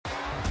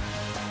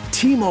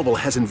T-Mobile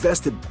has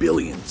invested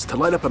billions to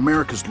light up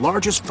America's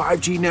largest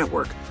 5G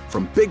network,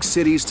 from big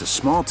cities to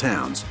small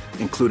towns,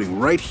 including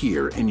right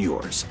here in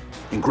yours.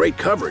 And great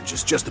coverage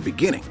is just the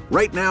beginning.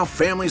 Right now,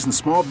 families and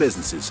small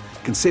businesses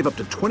can save up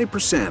to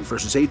 20%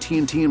 versus AT&T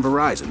and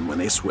Verizon when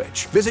they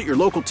switch. Visit your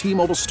local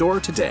T-Mobile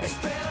store today.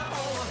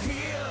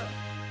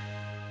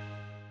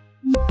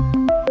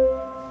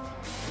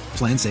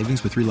 Plan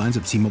savings with 3 lines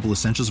of T-Mobile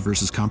Essentials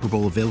versus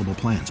comparable available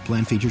plans.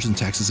 Plan features and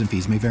taxes and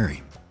fees may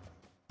vary.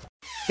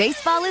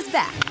 Baseball is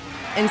back,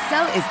 and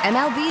so is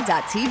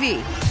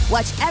MLB.tv.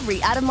 Watch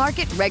every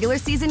out-of-market regular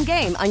season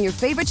game on your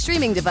favorite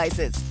streaming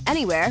devices,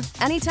 anywhere,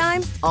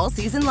 anytime, all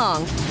season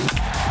long.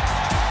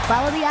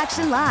 Follow the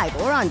action live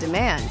or on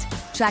demand.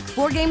 Track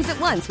 4 games at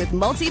once with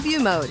multi-view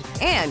mode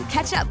and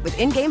catch up with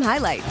in-game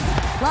highlights.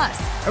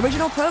 Plus,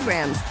 original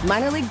programs,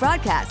 minor league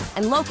broadcasts,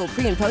 and local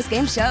pre- and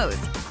post-game shows.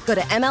 Go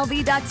to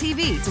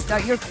MLB.tv to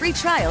start your free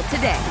trial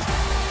today.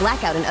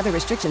 Blackout and other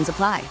restrictions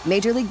apply.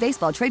 Major League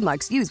Baseball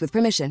trademarks used with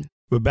permission.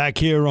 We're back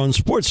here on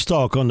Sports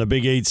Talk on the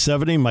Big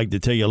 870. Mike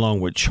Detillier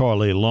along with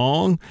Charlie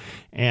Long.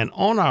 And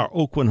on our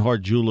Oakland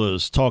Heart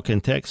Jewelers talk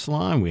and text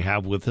line, we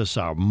have with us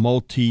our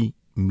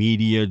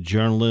multimedia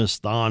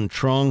journalist, Thanh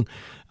Truong.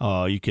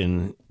 You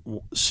can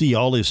see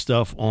all his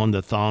stuff on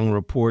the Thong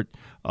Report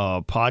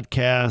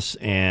podcast,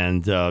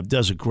 and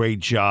does a great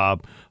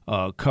job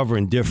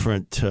covering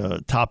different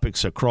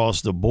topics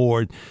across the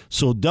board.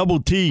 So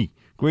Double T,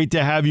 great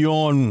to have you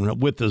on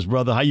with us,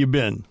 brother. How you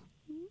been?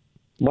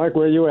 Mike,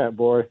 where you at,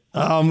 boy?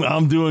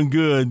 I'm doing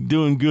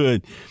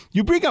good.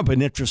 You bring up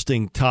an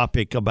interesting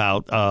topic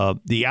about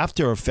the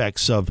after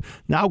effects of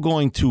now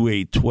going to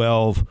a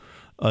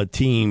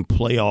 12-team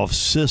playoff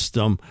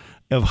system,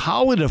 of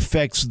how it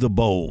affects the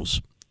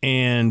bowls.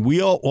 And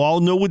we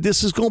all know what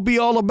this is going to be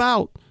all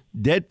about.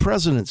 Dead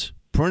presidents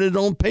printed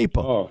on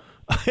paper. Oh.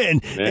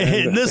 And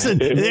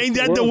listen, ain't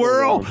that the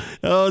world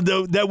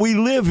that we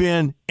live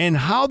in, and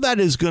how that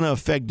is going to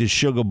affect the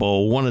Sugar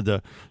Bowl,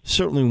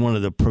 certainly one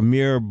of the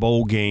premier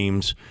bowl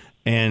games,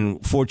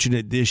 and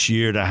fortunate this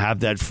year to have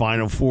that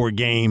Final Four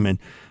game. And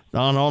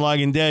Don, all I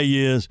can tell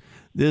you is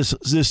this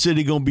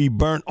city going to be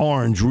burnt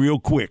orange real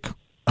quick.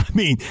 I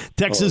mean,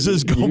 Texas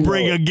is going to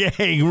bring a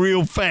gang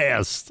real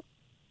fast.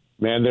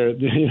 Man, that's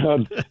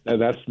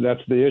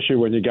the issue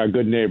when you got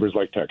good neighbors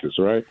like Texas,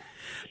 right?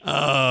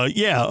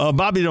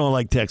 Bobby don't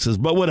like Texas,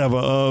 but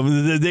whatever.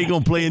 They're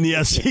going to play in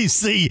the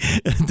SEC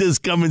this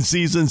coming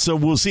season, so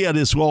we'll see how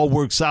this all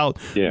works out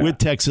with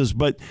Texas.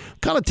 But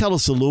kind of tell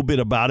us a little bit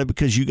about it,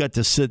 because you got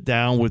to sit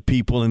down with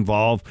people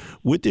involved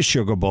with the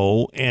Sugar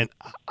Bowl and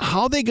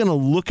how they're going to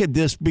look at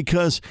this,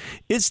 because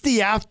it's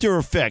the after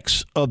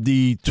effects of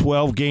the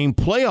 12-game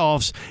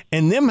playoffs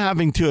and them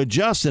having to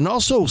adjust, and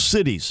also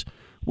cities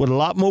with a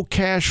lot more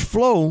cash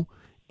flow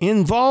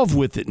involved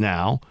with it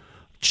now,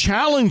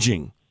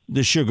 challenging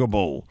the Sugar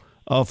Bowl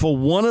for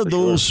one of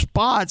those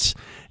spots.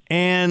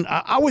 And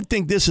I would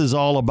think this is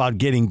all about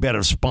getting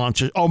better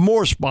sponsors, or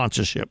more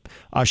sponsorship,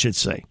 I should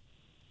say.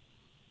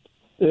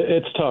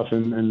 It's tough,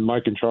 and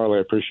Mike and Charlie,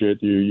 I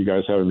appreciate you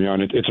guys having me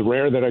on. It's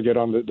rare that I get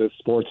on the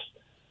sports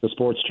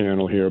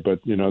channel here,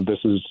 but this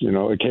is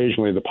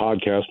occasionally the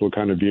podcast will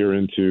kind of veer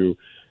into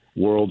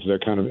worlds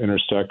that kind of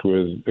intersect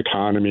with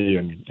economy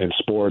and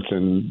sports,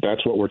 and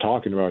that's what we're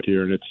talking about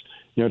here. And it's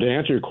to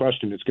answer your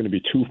question, it's going to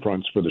be 2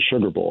 fronts for the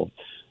Sugar Bowl.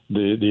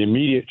 The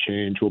immediate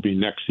change will be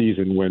next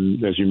season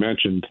when, as you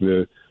mentioned,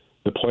 the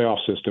playoff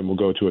system will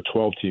go to a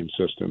 12-team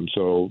system.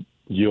 So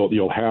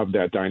you'll have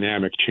that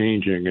dynamic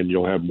changing, and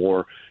you'll have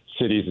more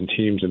cities and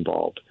teams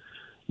involved.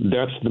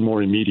 That's the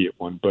more immediate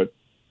one. But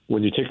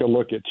when you take a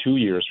look at 2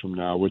 years from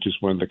now, which is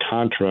when the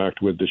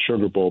contract with the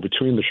Sugar Bowl,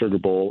 between the Sugar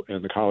Bowl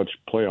and the college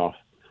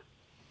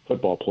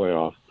football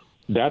playoff,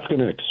 that's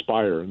going to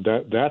expire.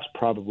 That's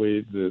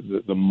probably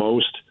the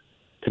most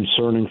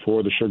concerning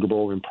for the Sugar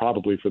Bowl, and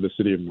probably for the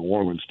city of New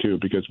Orleans too,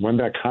 because when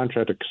that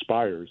contract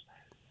expires,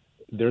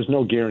 there's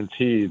no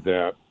guarantee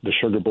that the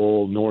Sugar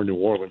Bowl nor New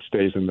Orleans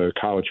stays in the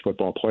college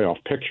football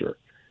playoff picture,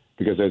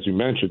 because as you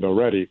mentioned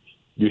already,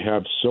 you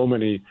have so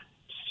many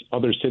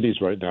other cities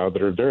right now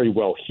that are very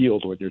well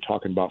heeled when you're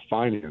talking about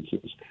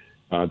finances,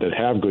 that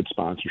have good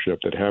sponsorship,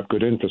 that have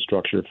good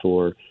infrastructure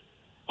for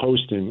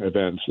hosting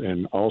events,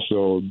 and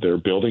also they're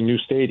building new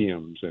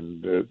stadiums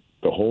and the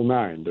whole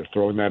nine. They're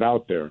throwing that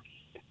out there,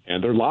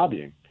 and they're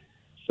lobbying.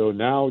 So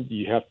now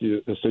you have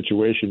a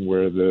situation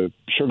where the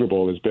Sugar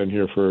Bowl has been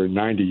here for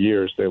 90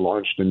 years. They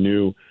launched a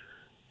new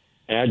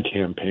ad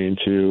campaign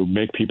to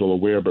make people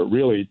aware, but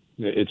really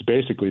it's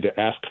basically to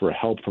ask for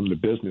help from the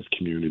business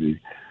community,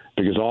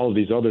 because all of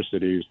these other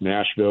cities,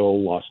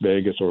 Nashville, Las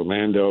Vegas,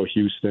 Orlando,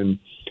 Houston,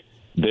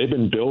 they've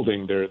been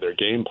building their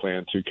game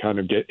plan to kind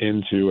of get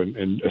into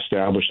and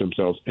establish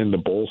themselves in the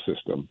bowl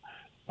system.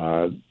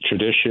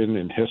 Tradition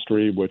and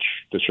history, which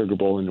the Sugar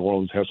Bowl in New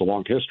Orleans has a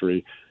long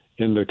history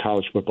in the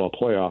college football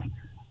playoff,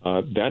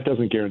 that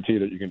doesn't guarantee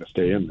that you're going to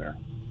stay in there.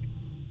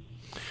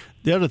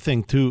 The other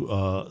thing, too,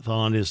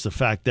 Thon, is the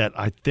fact that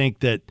I think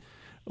that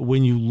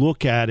when you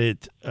look at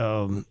it,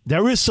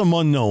 there is some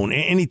unknown.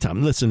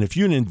 Anytime, listen, if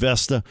you're an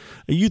investor,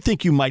 you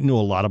think you might know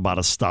a lot about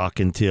a stock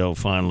until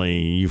finally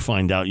you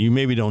find out you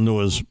maybe don't know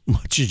as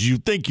much as you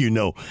think you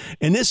know.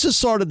 And this is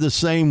sort of the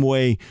same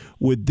way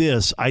with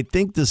this. I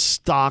think the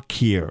stock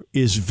here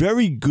is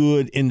very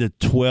good in the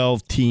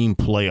 12-team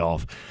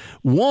playoff.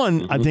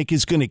 One, I think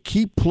is going to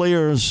keep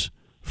players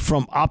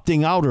from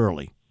opting out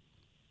early.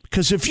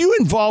 Because if you're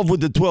involved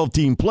with the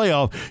 12-team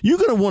playoff, you're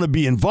going to want to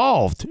be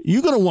involved.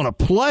 You're going to want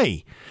to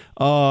play.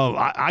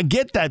 I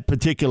get that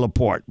particular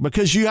part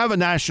because you have a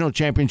national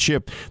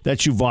championship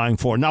that you're vying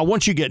for. Now,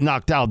 once you get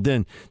knocked out,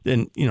 then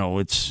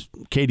it's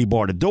Katie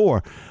bar the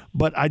door.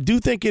 But I do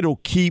think it'll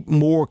keep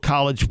more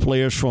college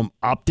players from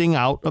opting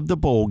out of the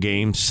bowl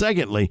game.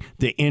 Secondly,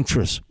 the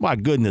interest. My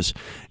goodness.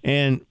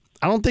 And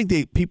I don't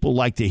think people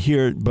like to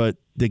hear it, but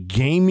the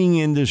gaming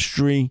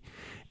industry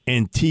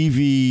and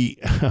TV,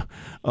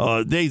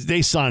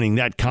 they signing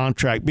that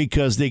contract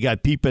because they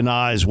got peeping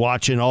eyes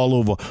watching all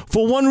over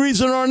for one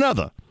reason or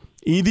another.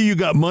 Either you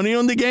got money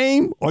on the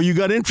game or you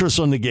got interest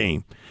on the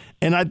game.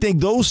 And I think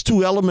those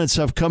two elements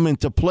have come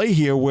into play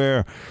here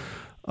where,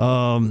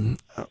 a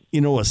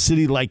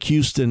city like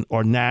Houston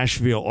or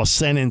Nashville or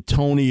San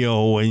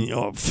Antonio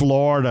and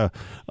Florida,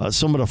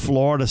 some of the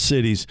Florida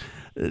cities,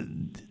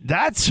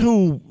 that's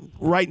who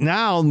right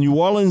now New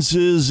Orleans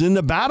is in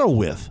the battle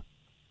with.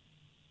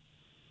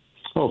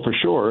 Oh, for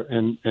sure.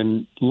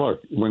 And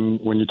look, when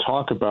you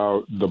talk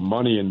about the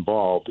money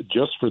involved,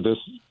 just for this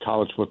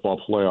college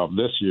football playoff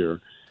this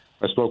year,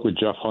 I spoke with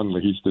Jeff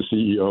Hundley. He's the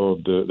CEO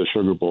of the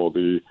Sugar Bowl,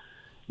 the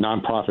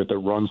nonprofit that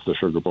runs the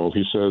Sugar Bowl.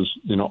 He says,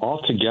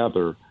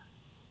 altogether,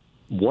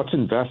 what's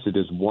invested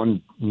is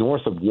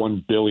north of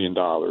 $1 billion,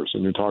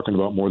 and you're talking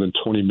about more than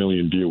 20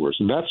 million viewers.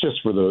 And that's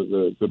just for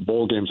the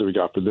bowl games that we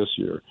got for this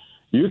year.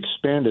 You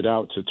expand it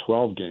out to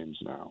 12 games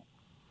now.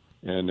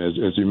 And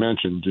as you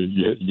mentioned,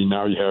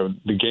 now you have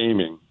the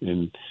gaming,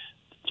 and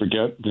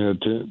forget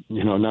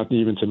not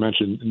even to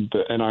mention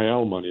the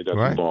NIL money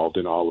that's involved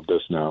in all of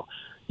this now.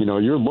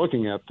 You're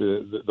looking at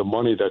the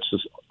money that's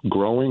just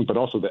growing, but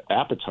also the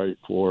appetite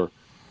for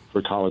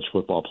college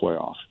football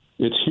playoff.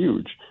 It's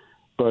huge.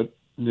 But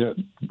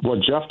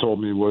what Jeff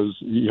told me was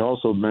he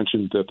also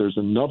mentioned that there's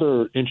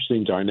another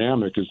interesting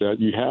dynamic is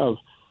that you have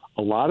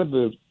a lot of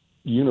the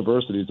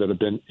universities that have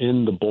been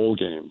in the bowl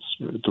games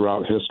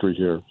throughout history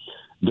here.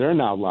 They're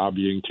now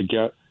lobbying to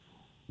get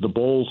the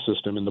bowl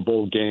system and the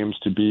bowl games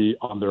to be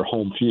on their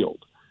home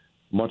field,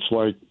 much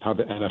like how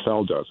the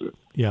NFL does it.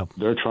 Yeah,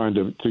 they're trying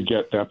to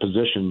get that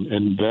position,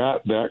 and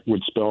that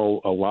would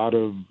spell a lot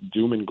of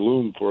doom and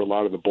gloom for a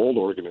lot of the bowl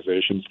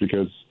organizations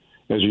because,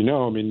 as you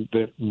know,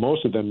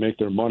 most of them make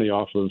their money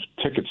off of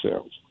ticket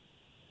sales,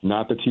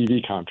 not the TV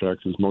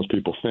contracts, as most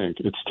people think.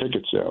 It's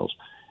ticket sales.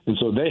 And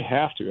so they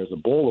have to, as a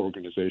bowl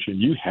organization,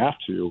 you have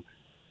to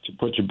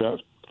put your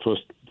best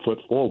foot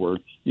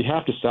forward, you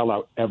have to sell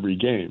out every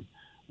game.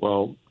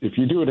 Well, if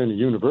you do it in a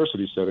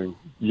university setting,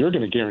 you're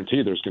going to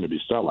guarantee there's going to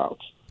be sellouts.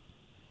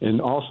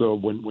 And also,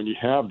 when you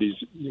have these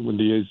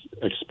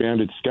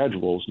expanded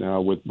schedules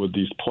now with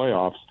these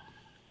playoffs,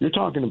 you're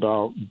talking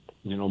about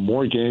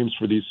more games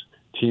for these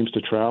teams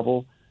to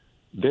travel.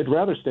 They'd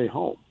rather stay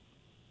home.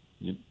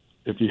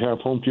 If you have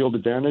home field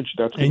advantage,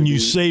 that's and you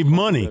save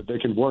money that they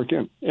can work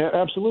in. Yeah,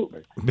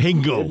 absolutely.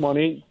 Bingo. Save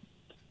money,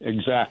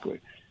 exactly.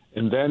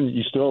 And then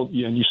you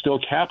still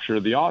capture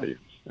the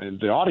audience, and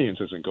the audience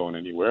isn't going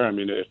anywhere.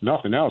 If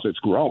nothing else, it's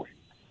growing.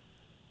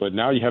 But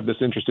now you have this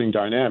interesting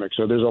dynamic.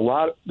 So there's a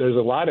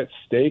lot at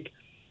stake,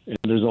 and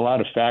there's a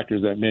lot of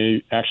factors that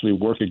may actually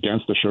work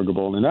against the Sugar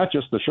Bowl, and not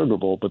just the Sugar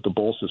Bowl, but the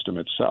bowl system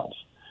itself.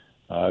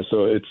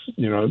 So it's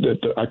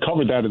I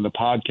covered that in the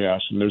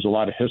podcast, and there's a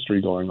lot of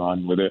history going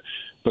on with it.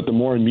 But the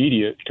more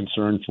immediate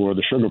concern for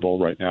the Sugar Bowl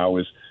right now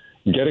is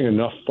getting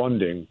enough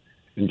funding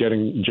and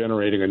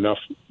generating enough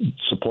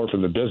support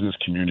from the business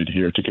community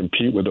here to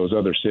compete with those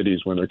other cities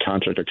when their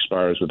contract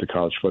expires with the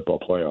college football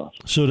playoff.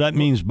 So that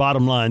means,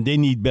 bottom line, they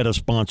need better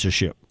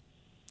sponsorship.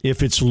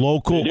 If it's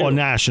local or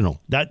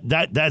national,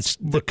 that's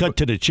the cut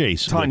to the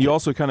chase. Ton, you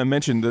also kind of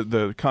mentioned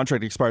the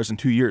contract expires in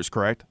 2 years,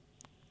 correct?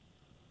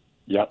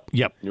 Yep.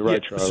 You're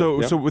right, Charlie.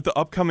 So with the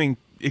upcoming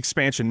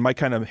expansion, Mike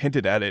kind of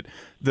hinted at it,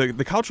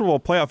 the college football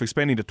playoff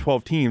expanding to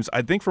 12 teams,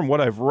 I think from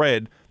what I've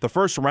read, the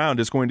first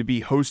round is going to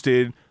be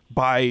hosted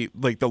by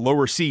the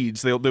lower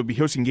seeds. They'll be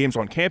hosting games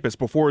on campus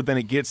before then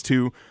it gets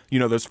to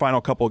those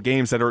final couple of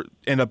games that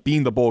end up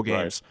being the bowl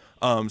games.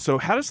 Right. So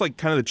how does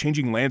kind of the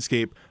changing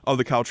landscape of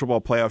the college football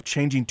playoff,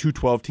 changing to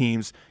 12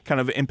 teams, kind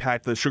of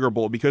impact the Sugar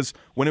Bowl? Because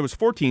when it was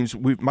 4 teams,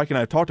 Mike and I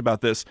have talked about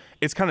this.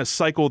 It's kind of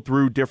cycled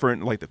through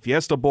different the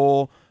Fiesta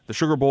Bowl, the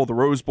Sugar Bowl, the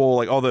Rose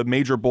Bowl, all the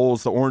major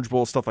bowls, the Orange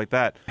Bowl, stuff like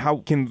that. How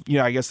can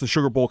I guess the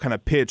Sugar Bowl kind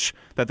of pitch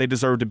that they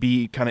deserve to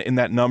be kind of in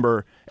that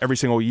number every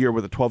single year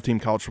with a 12-team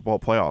college football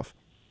playoff?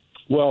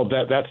 Well,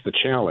 that's the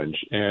challenge,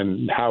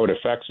 and how it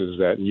affects is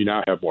that you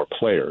now have more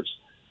players,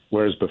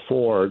 whereas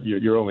before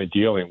you're only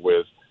dealing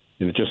with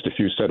just a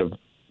few set of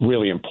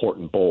really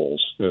important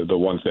bowls, the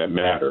ones that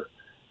matter.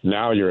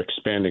 Now you're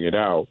expanding it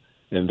out,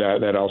 and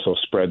that also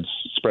spreads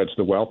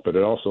the wealth, but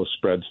it also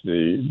spreads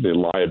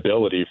the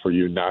liability for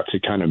you not to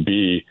kind of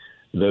be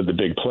the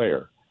big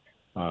player.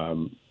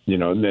 And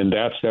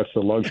that's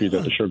the luxury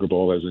that the Sugar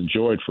Bowl has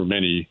enjoyed for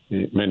many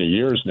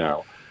years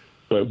now.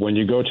 But when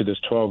you go to this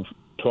 12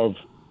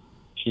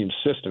 team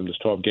system, this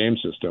 12 game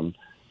system,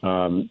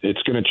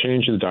 it's going to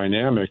change the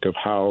dynamic of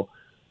how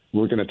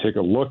we're going to take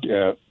a look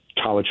at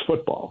college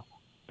football.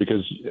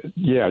 Because,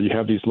 you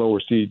have these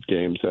lower seed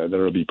games that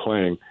will be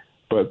playing,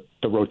 but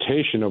the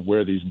rotation of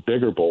where these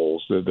bigger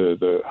bowls,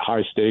 the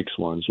high stakes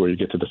ones where you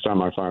get to the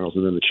semifinals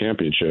and then the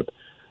championship,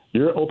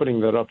 you're opening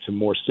that up to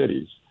more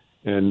cities.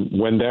 And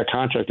when that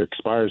contract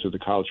expires with the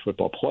college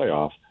football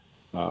playoff,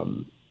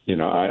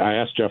 I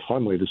asked Jeff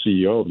Hundley, the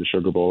CEO of the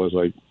Sugar Bowl,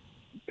 is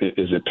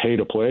it pay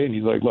to play? And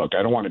he's like, look,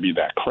 I don't want to be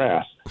that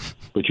crass,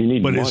 but you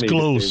need money to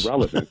stay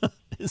relevant.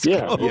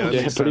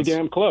 It's pretty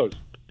damn close.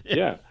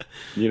 Yeah.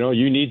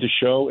 You need to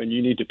show and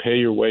you need to pay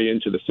your way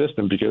into the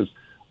system, because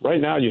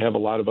right now you have a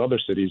lot of other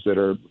cities that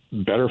are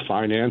better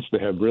financed. They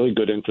have really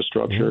good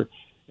infrastructure,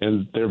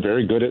 and they're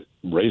very good at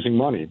raising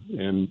money.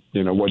 And,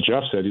 what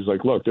Jeff said, he's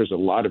like, look, there's a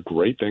lot of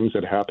great things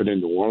that happen in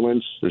New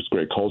Orleans. There's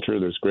great culture.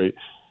 There's great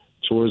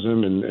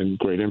tourism and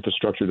great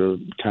infrastructure to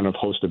kind of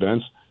host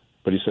events.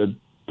 But he said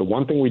the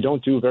one thing we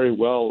don't do very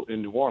well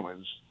in New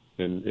Orleans,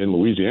 in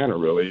Louisiana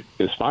really,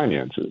 is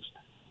finances.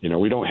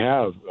 We don't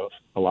have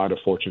a lot of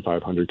Fortune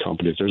 500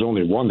 companies. There's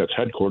only one that's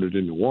headquartered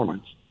in New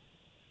Orleans.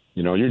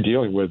 You're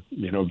dealing with,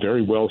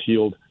 very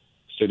well-heeled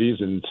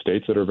cities and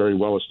states that are very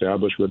well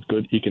established with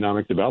good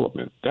economic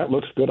development. That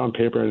looks good on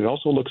paper, and it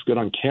also looks good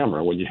on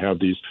camera when you have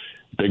these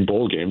big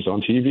bowl games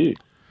on TV.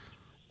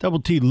 Double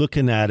T,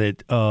 looking at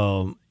it,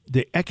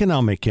 the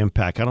economic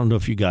impact, I don't know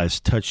if you guys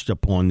touched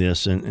upon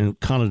this and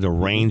kind of the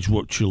range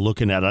what you're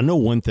looking at. I know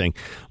one thing.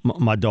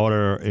 My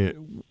daughter,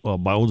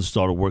 my oldest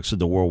daughter, works at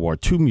the World War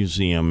II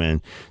Museum,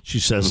 and she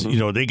says,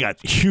 they got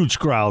huge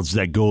crowds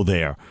that go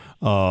there,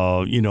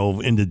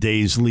 in the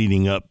days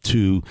leading up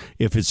to,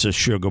 if it's a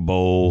Sugar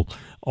Bowl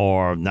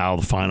or now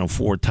the Final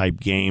Four type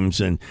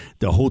games, and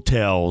the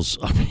hotels.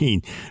 I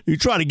mean, you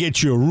try to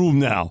get you a room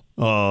now,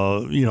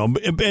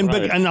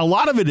 and a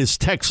lot of it is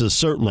Texas,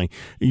 certainly.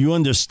 You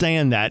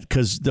understand that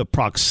because the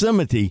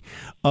proximity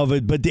of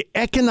it, but the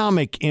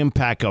economic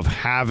impact of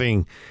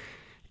having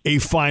a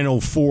Final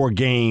Four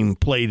game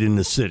played in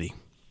the city.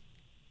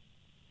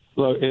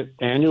 Well,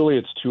 annually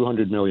it's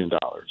 $200 million.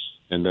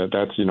 And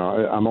that's,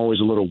 I'm always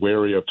a little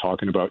wary of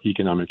talking about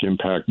economic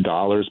impact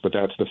dollars, but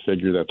that's the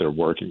figure that they're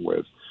working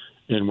with.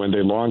 And when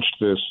they launched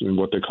this in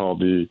what they call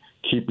the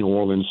Keep New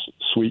Orleans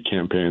Sweet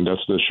campaign,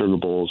 that's the Sugar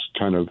Bowl's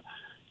kind of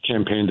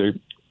campaign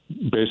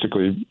to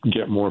basically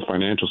get more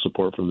financial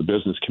support from the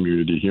business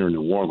community here in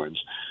New Orleans.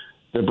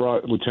 They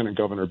brought Lieutenant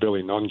Governor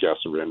Billy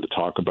Nungesser in to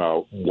talk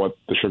about what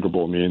the Sugar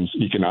Bowl means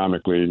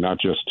economically, not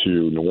just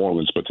to New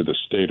Orleans, but to the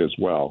state as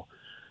well.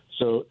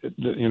 So,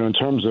 in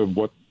terms of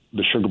what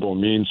the Sugar Bowl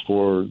means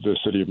for the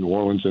city of New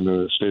Orleans and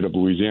the state of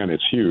Louisiana,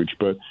 it's huge.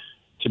 But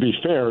to be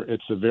fair,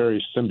 it's a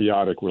very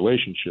symbiotic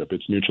relationship.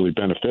 It's mutually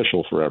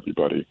beneficial for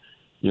everybody.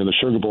 The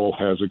Sugar Bowl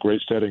has a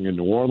great setting in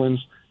New Orleans.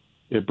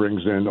 It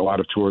brings in a lot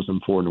of tourism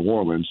for New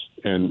Orleans,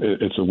 and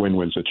it's a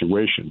win-win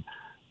situation.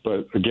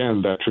 But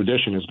again, that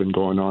tradition has been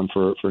going on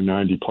for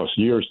 90-plus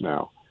years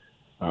now.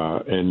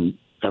 And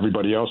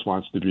everybody else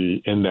wants to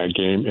be in that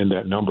game, in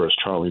that number, as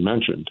Charlie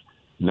mentioned.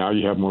 Now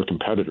you have more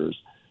competitors.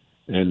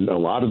 And a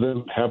lot of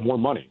them have more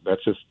money.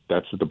 That's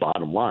the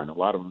bottom line. A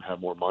lot of them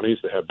have more money.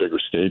 They have bigger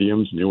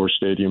stadiums, newer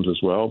stadiums as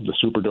well. The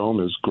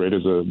Superdome, as great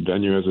as a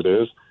venue as it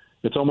is,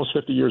 it's almost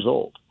 50 years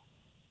old.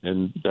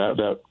 And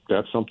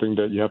that's something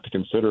that you have to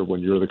consider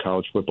when you're the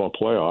college football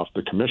playoff.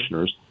 The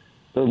commissioners,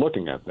 they're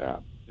looking at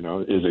that.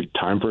 Is it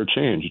time for a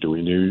change? Do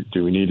we need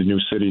a new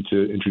city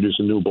to introduce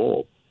a new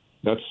bowl?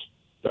 That's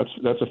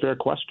a fair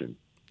question.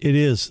 It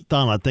is.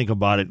 Don, I think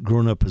about it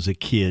growing up as a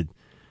kid.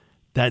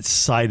 That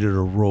sight of the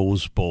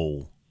Rose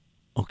Bowl,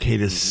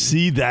 to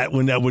see that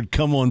when that would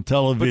come on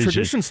television. But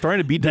tradition's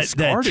starting to be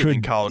discarded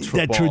in college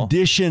football. That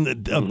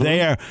tradition of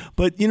there.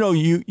 But,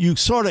 you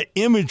sort of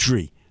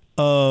imagery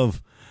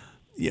of,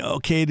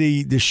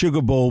 the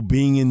Sugar Bowl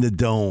being in the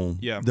dome,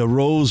 the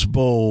Rose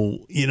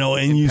Bowl,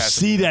 and you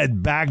see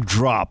that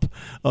backdrop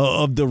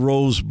of the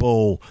Rose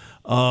Bowl.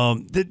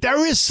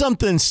 There is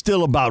something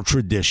still about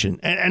tradition,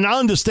 and I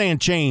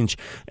understand change,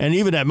 and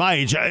even at my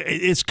age,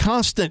 it's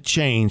constant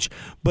change,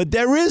 but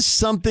there is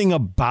something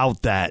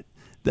about that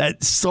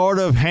sort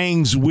of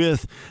hangs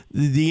with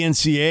the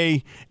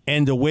NCAA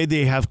and the way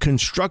they have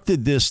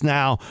constructed this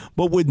now,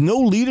 but with no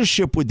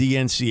leadership with the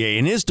NCAA,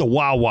 and it's the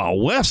Wild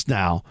Wild West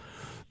now,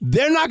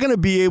 they're not going to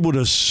be able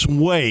to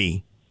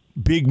sway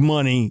big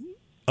money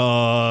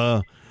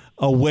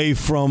away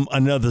from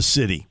another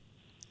city.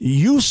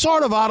 You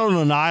sort of out on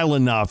an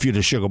island now if you're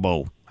the Sugar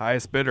Bowl.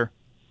 Highest bidder.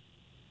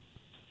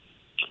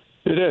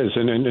 It is,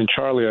 and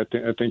Charlie, I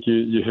think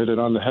you hit it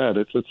on the head.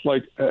 It's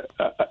like,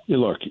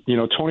 look,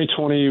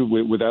 2020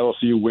 with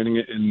LSU winning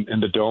it in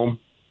the Dome,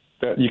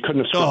 that you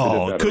couldn't have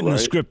scripted it better. Couldn't have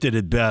scripted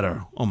it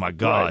better. Oh my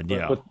God,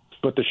 right,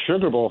 but the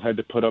Sugar Bowl had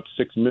to put up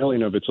 $6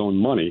 million of its own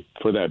money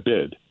for that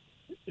bid,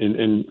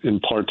 in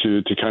part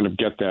to kind of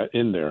get that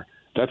in there.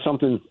 That's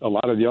something a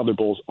lot of the other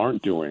bowls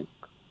aren't doing.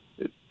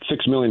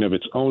 $6 million of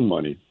its own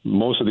money.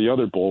 Most of the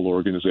other bowl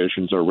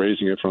organizations are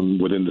raising it from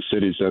within the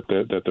cities that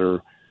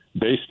they're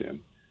based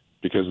in,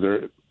 because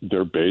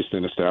they're based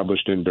and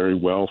established in very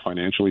well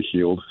financially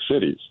heeled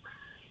cities.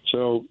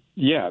 So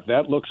yeah,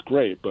 that looks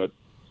great, but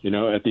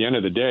at the end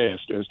of the day,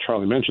 as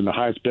Charlie mentioned, the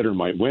highest bidder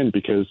might win,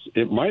 because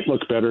it might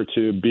look better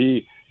to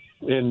be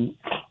in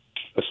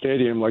a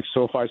stadium like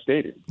SoFi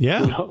Stadium. Yeah,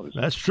 who knows?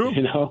 That's true.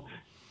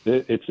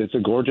 It's a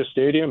gorgeous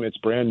stadium. It's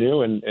brand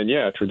new, and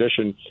yeah,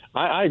 tradition.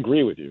 I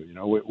agree with you.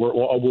 We're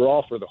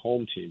all for the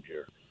home team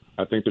here.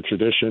 I think the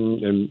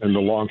tradition and the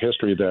long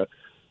history that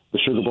the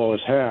Sugar Bowl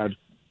has had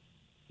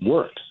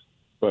works,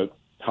 but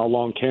how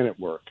long can it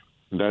work?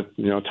 That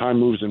time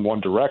moves in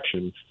one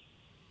direction,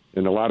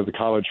 and a lot of the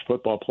college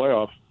football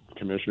playoff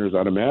commissioners,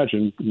 I'd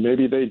imagine,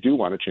 maybe they do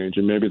want to change,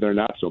 and maybe they're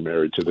not so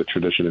married to the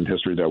tradition and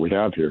history that we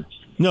have here.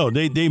 No,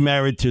 they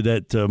married to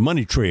that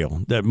money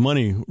trail, that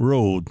money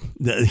road.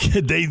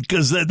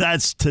 Because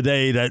that's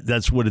today.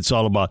 That's what it's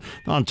all about.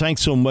 Don,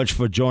 thanks so much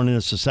for joining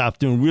us this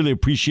afternoon. Really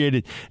appreciate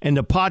it. And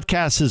the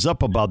podcast is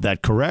up about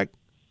that, correct?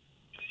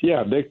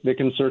 Yeah, they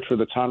can search for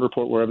the Ton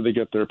Report wherever they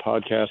get their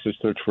podcast. They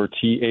search for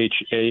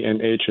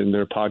THANH in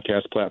their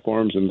podcast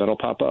platforms, and that'll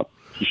pop up.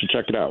 You should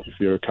check it out if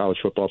you're a college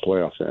football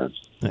playoff fan.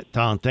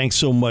 Tom, thanks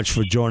so much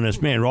for joining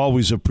us. Man,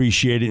 always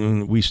appreciate it,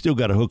 and we still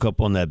got to hook up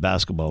on that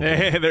basketball.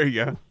 Hey, there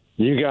you go.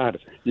 You got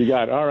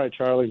it. All right,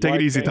 Charlie. Take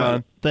it easy,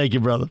 Tom. Thank you,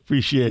 brother.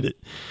 Appreciate it.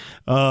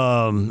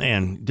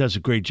 Man, does a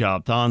great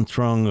job. Thanh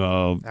Truong,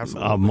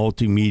 our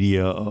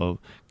multimedia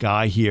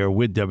guy here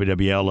with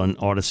WWL and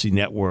Odyssey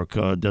Network,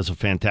 does a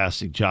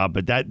fantastic job.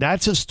 But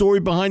that's a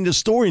story behind the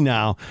story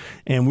now,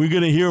 and we're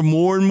going to hear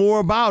more and more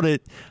about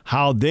it,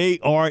 how they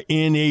are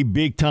in a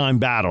big-time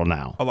battle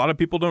now. A lot of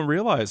people don't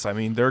realize,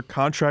 their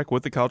contract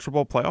with the College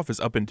Football Playoff is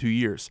up in 2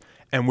 years.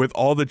 And with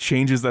all the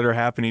changes that are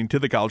happening to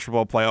the College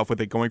Football Playoff, with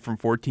it going from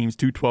 4 teams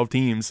to 12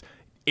 teams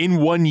in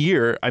 1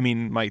 year,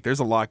 Mike, there's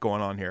a lot going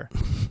on here.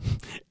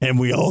 And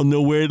we all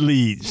know where it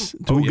leads.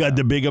 Who got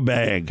the bigger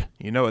bag?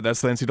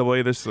 That's the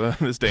NCAA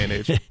this day and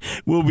age.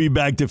 We'll be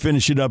back to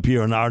finish it up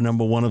here on our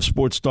number one of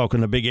Sports Talk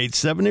on the Big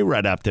 870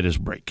 right after this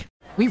break.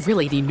 We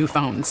really need new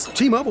phones.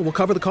 T-Mobile will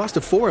cover the cost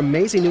of 4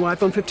 amazing new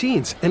iPhone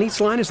 15s, and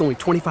each line is only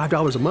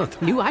 $25 a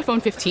month. New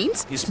iPhone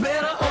 15s? It's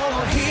better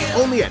over here.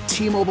 Only at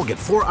T-Mobile, get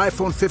 4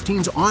 iPhone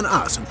 15s on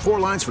us and 4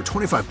 lines for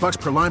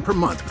 $25 per line per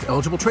month with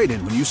eligible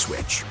trade-in when you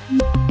switch.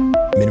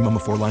 Minimum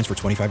of 4 lines for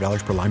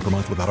 $25 per line per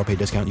month with autopay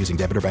discount using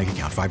debit or bank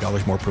account.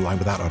 $5 more per line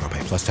without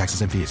autopay, plus taxes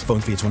and fees. Phone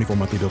fee at 24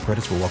 monthly bill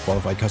credits for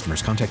well-qualified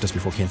customers. Contact us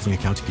before canceling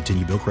account to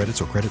continue bill credits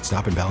or credit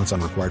stop and balance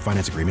on required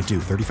finance agreement due.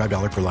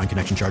 $35 per line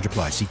connection charge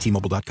applies. See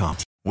T-Mobile.com.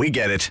 We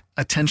get it.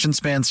 Attention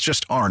spans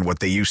just aren't what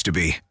they used to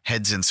be.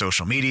 Heads in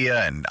social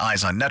media and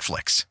eyes on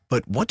Netflix.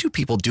 But what do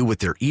people do with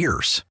their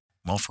ears?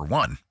 Well, for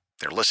one,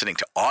 they're listening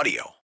to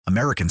audio.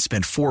 Americans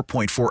spend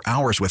 4.4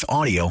 hours with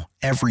audio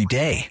every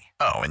day.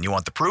 Oh, and you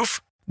want the proof?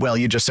 Well,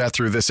 you just sat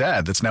through this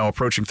ad that's now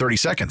approaching 30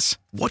 seconds.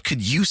 What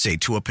could you say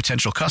to a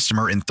potential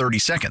customer in 30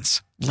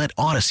 seconds? Let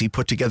Odyssey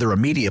put together a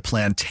media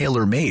plan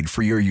tailor-made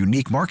for your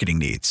unique marketing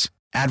needs.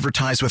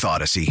 Advertise with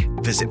Odyssey.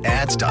 Visit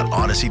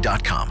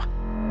ads.odyssey.com.